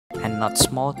not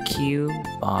small Q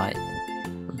but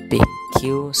big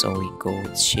Q, so we go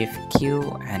with shift Q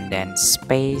and then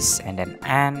space and then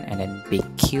N and then big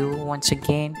Q once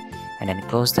again, and then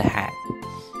close the hat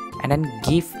and then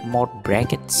give more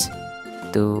brackets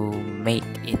to make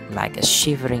it like a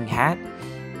shivering hat.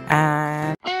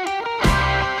 And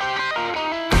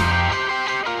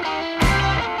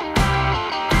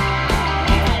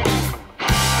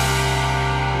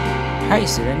hi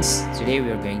students, today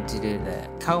we are going to do the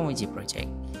Kaomoji project.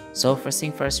 So first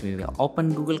thing first, we will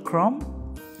open Google Chrome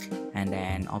and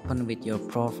then open with your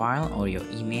profile or your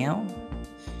email,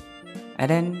 and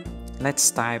then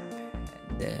let's type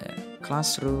the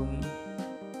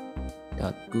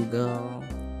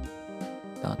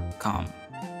classroom.google.com.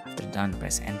 After done,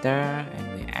 press enter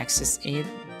and we access it,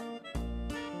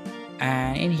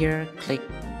 and in here click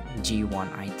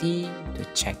G1IT to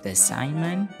check the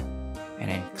assignment, and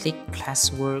then click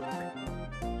classwork,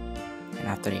 and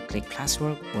after you click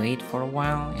classwork, wait for a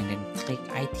while and then click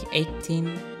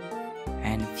IT18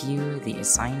 and view the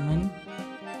assignment,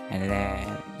 and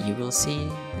then you will see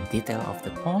the detail of the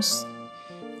post.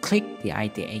 Click the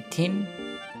IT18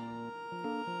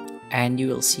 and you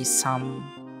will see some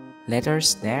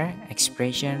letters there,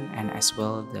 expression, and as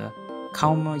well the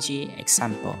Kaomoji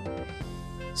example.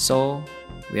 So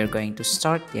we are going to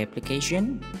start the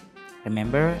application.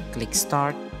 Remember, click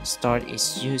start. Start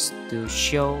is used to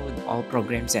show all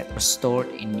programs that are stored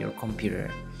in your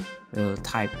computer. We'll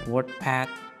type Wordpad,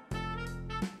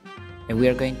 and we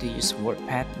are going to use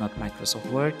Wordpad, not Microsoft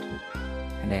Word,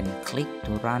 and then click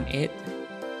to run it.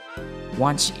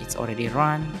 Once it's already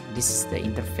run, this is the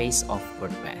interface of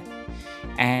Wordpad,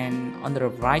 and on the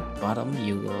right bottom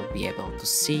you will be able to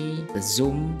see the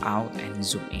zoom out and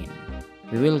zoom in.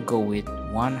 We will go with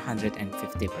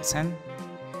 150%.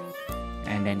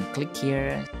 And then click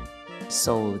here,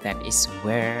 so that is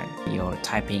where your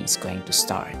typing is going to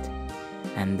start,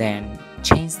 and then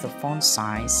change the font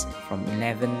size from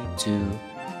 11 to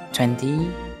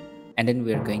 20, and then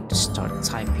we're going to start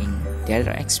typing the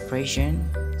other expression.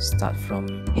 Start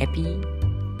from happy.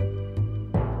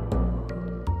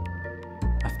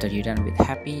 After you're done with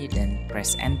happy, then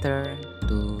press enter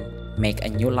to make a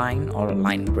new line or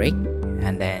line break,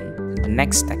 and then the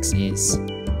next text is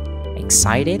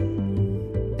excited.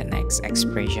 The next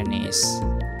expression is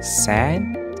sad,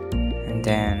 and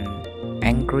then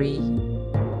angry,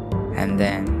 and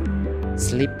then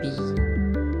sleepy,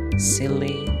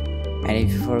 silly. And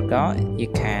if you forgot, you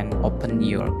can open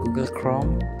your Google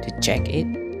Chrome to check it.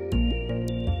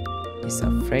 It's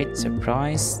afraid,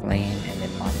 surprised, plain, and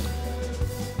then money.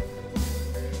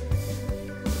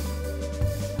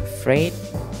 Afraid,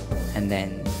 and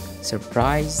then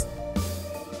surprised,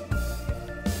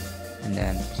 and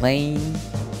then plain,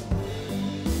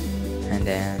 and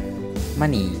then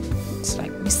money. It's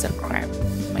like Mr. Crab.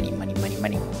 Money, money, money,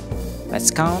 money.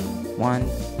 Let's count. 1,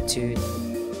 2,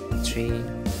 3,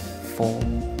 4,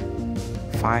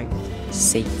 5,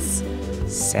 6,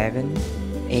 7,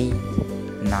 8,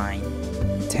 9,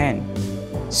 10.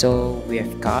 So we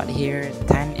have got here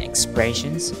 10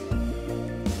 expressions.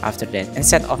 After that,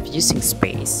 instead of using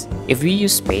space, if we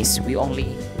use space, we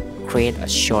only create a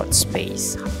short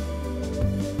space.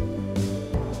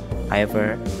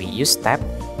 However, we use tab.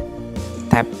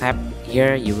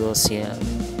 Here you will see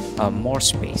more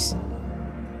space.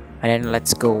 And then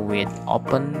let's go with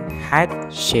open hat,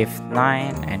 shift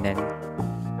 9, and then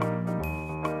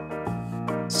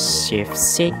shift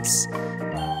 6,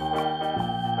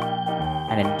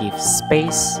 and then give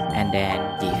space, and then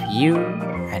give U,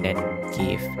 and then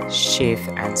give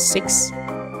shift and 6,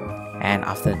 and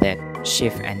after that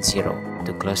shift and 0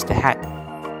 to close the hat.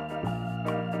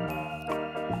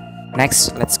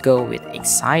 Next, let's go with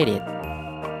excited.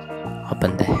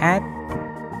 Open the hat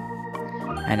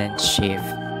and then shift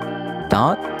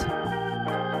dot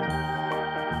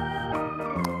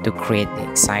to create the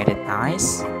excited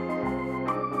eyes.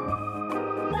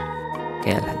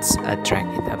 Okay, let's drag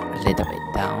it up a little bit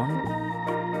down.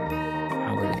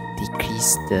 I will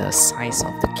decrease the size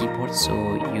of the keyboard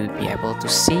so you'll be able to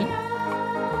see.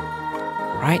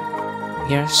 Right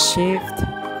here, shift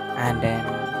and then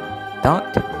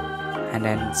dot, and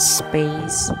then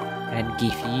space, and then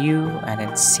give U, and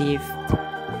then shift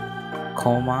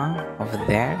comma over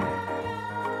there.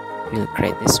 We'll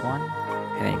create this one,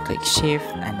 and then click shift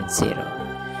and then 0,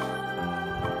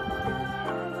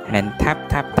 and then tap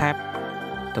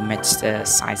to match the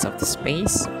size of the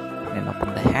space, and then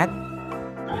open the hat.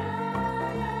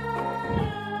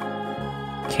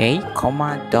 Okay,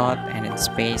 comma, dot, and then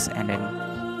space, and then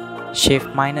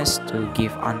shift minus to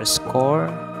give underscore,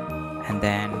 and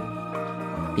then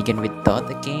begin with dot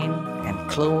again and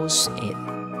close it.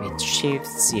 with Shift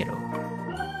 0.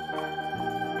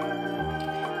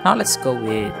 Now let's go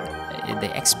with the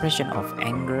expression of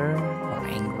anger or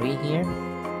angry here.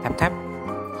 Tap tap.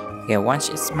 Okay, once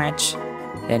it's matched,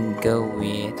 then go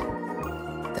with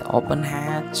the open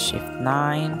hat, Shift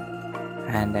 9,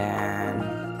 and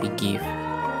then we give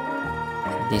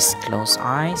this closed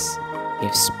eyes,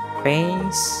 give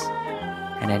space,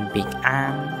 and then big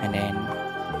arm, and then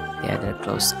the other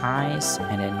closed eyes,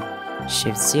 and then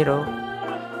Shift 0.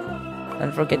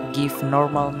 Don't forget give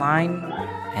normal 9,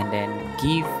 and then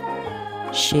give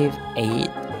Shift 8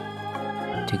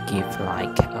 to give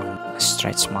like a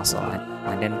stretch muscle.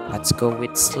 And then let's go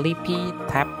with sleepy,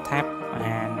 tap tap,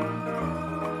 and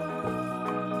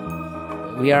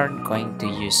we are going to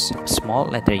use a small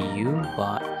letter U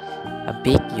but a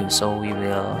big U, so we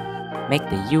will make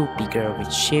the U bigger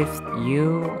with Shift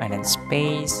U and then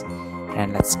space,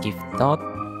 and let's give dot,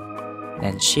 and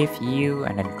then Shift U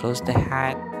and then close the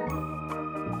hat,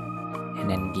 and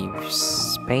then give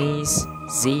space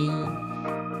Z,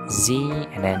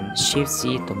 and then Shift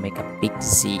Z to make a big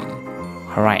Z.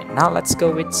 Alright, now let's go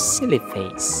with silly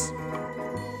face.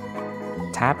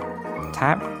 Tap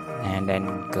tap, and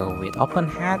then go with open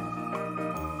hat,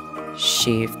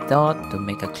 Shift dot to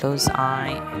make a closed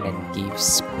eye, and then give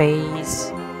space,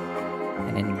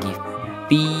 and then give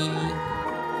B,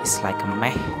 it's like a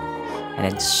meh,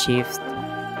 and then Shift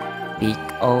big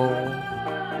O,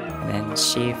 and then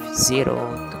Shift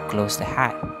 0 to close the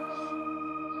hat.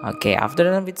 Okay, after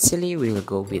done with silly, we will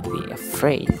go with the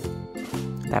afraid.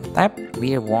 Tap tap.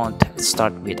 We won't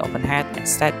start with open hat,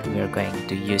 instead we are going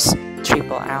to use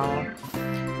triple L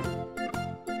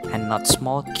and not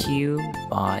small q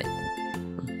but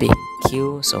big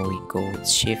Q, so we go with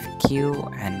Shift Q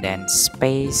and then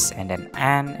space and then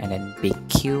N and then big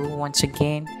Q once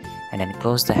again, and then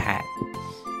close the hat,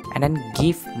 and then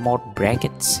give more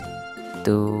brackets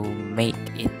to make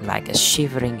it like a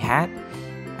shivering hat.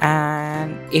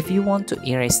 And if you want to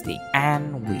erase the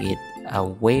N with a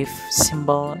wave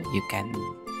symbol, you can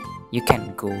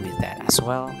go with that as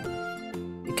well.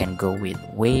 You can go with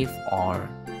wave or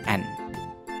N.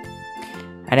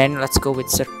 And then let's go with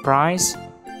surprise.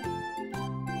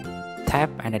 Tap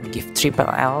and then give triple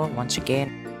L once again,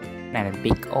 and then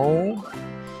big O,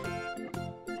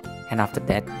 and after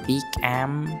that big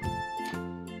M,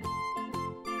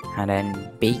 and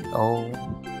then big O,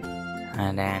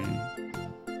 and then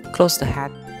close the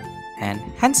hat and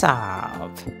hands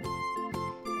up.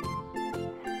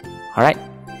 Alright,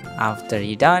 after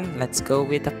you're done, let's go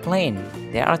with the plane.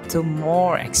 There are 2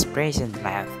 more expressions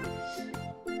left.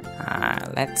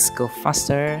 Let's go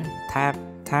faster. Tap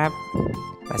tap.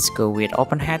 Let's go with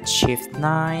open hat, Shift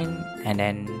 9, and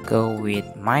then go with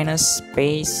minus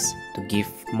space to give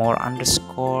more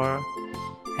underscore,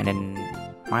 and then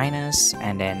minus,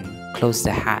 and then close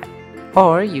the hat.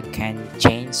 Or you can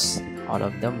change all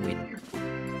of them with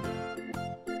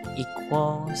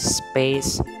equal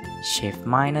space, Shift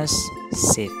minus,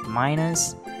 Shift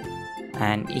minus,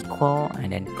 and equal,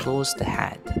 and then close the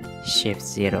hat, Shift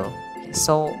 0.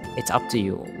 So it's up to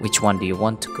you which one do you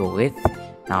want to go with.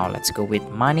 Now let's go with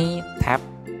money. Tap,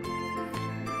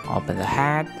 open the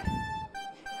hat,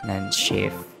 and then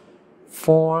Shift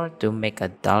 4 to make a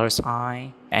dollar's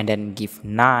eye, and then give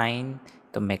 9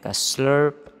 to make a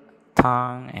slurp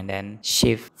tongue, and then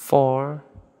Shift 4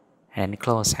 and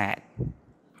close hat.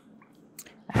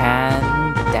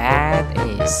 And that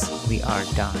is, we are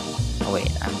done. Oh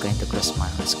wait, I'm going to close my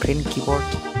screen keyboard.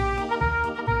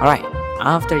 Alright,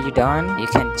 after you're done, you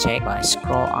can check by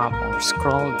scroll up or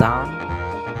scroll down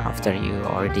after you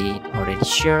already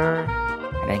sure,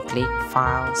 and then click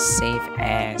file, save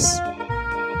as,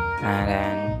 and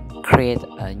then create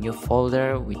a new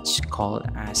folder which called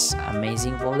as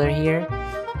amazing folder here.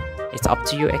 It's up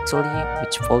to you actually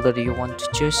which folder do you want to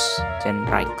choose. Then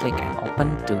right click and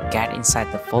open to get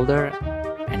inside the folder,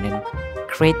 and then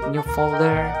create new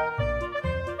folder,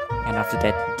 and after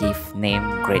that give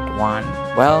name grade 1.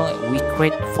 Well, we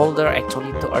create folder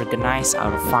actually to organize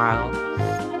our file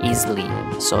easily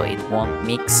so it won't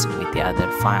mix with the other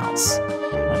files.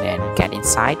 And then get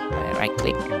inside, right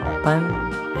click and open,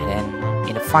 and then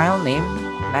in the file name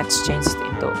let's change it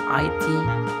into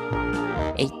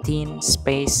IT18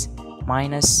 space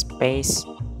minus space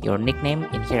your nickname.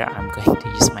 In here I'm going to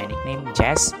use my nickname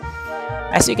Jess.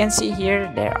 As you can see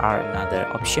here, there are another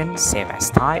option, save as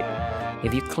type.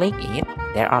 If you click it,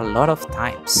 there are a lot of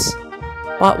types,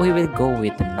 but we will go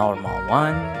with the normal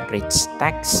one, rich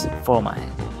text format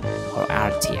or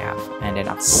RTF, and then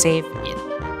I'll save it.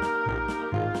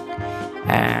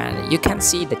 And you can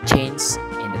see the change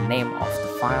in the name of the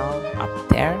file up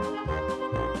there.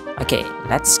 Okay,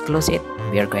 let's close it.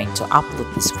 we are going to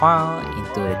upload this file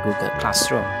into the Google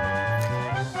Classroom.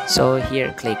 So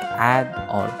here click add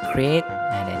or create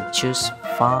and then choose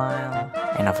file,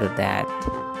 and after that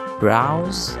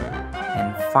browse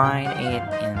and find it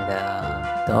in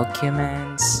the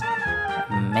documents.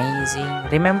 Amazing.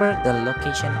 Remember the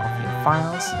location of your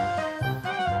files.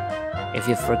 If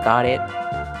you forgot it,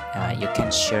 you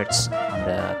can search on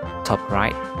the top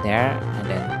right there and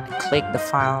then click the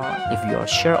file. If you are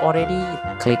sure already,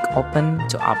 click open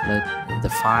to upload the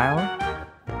file.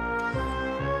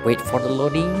 Wait for the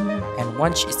loading, and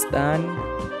once it's done,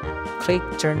 click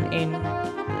turn in.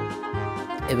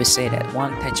 It will say that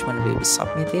one attachment will be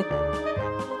submitted.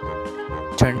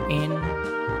 Turn in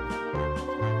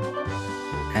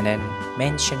and then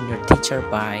mention your teacher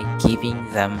by giving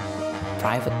them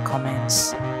private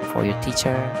comments for your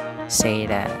teacher. Say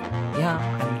that, yeah,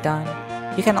 I'm done.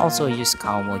 You can also use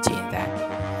Kaomoji in that.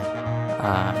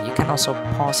 You can also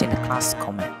pause in the class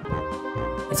comment.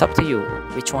 It's up to you.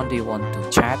 Which one do you want to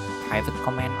chat, private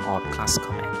comment or class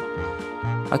comment?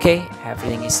 Okay,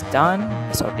 everything is done.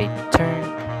 It's already turned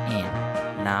in.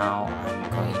 Now I'm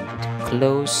going to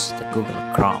close the Google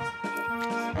Chrome.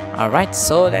 Alright,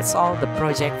 so that's all the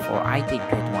project for IT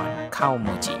Grade 1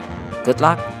 Kaomoji. Good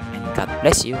luck and God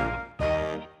bless you.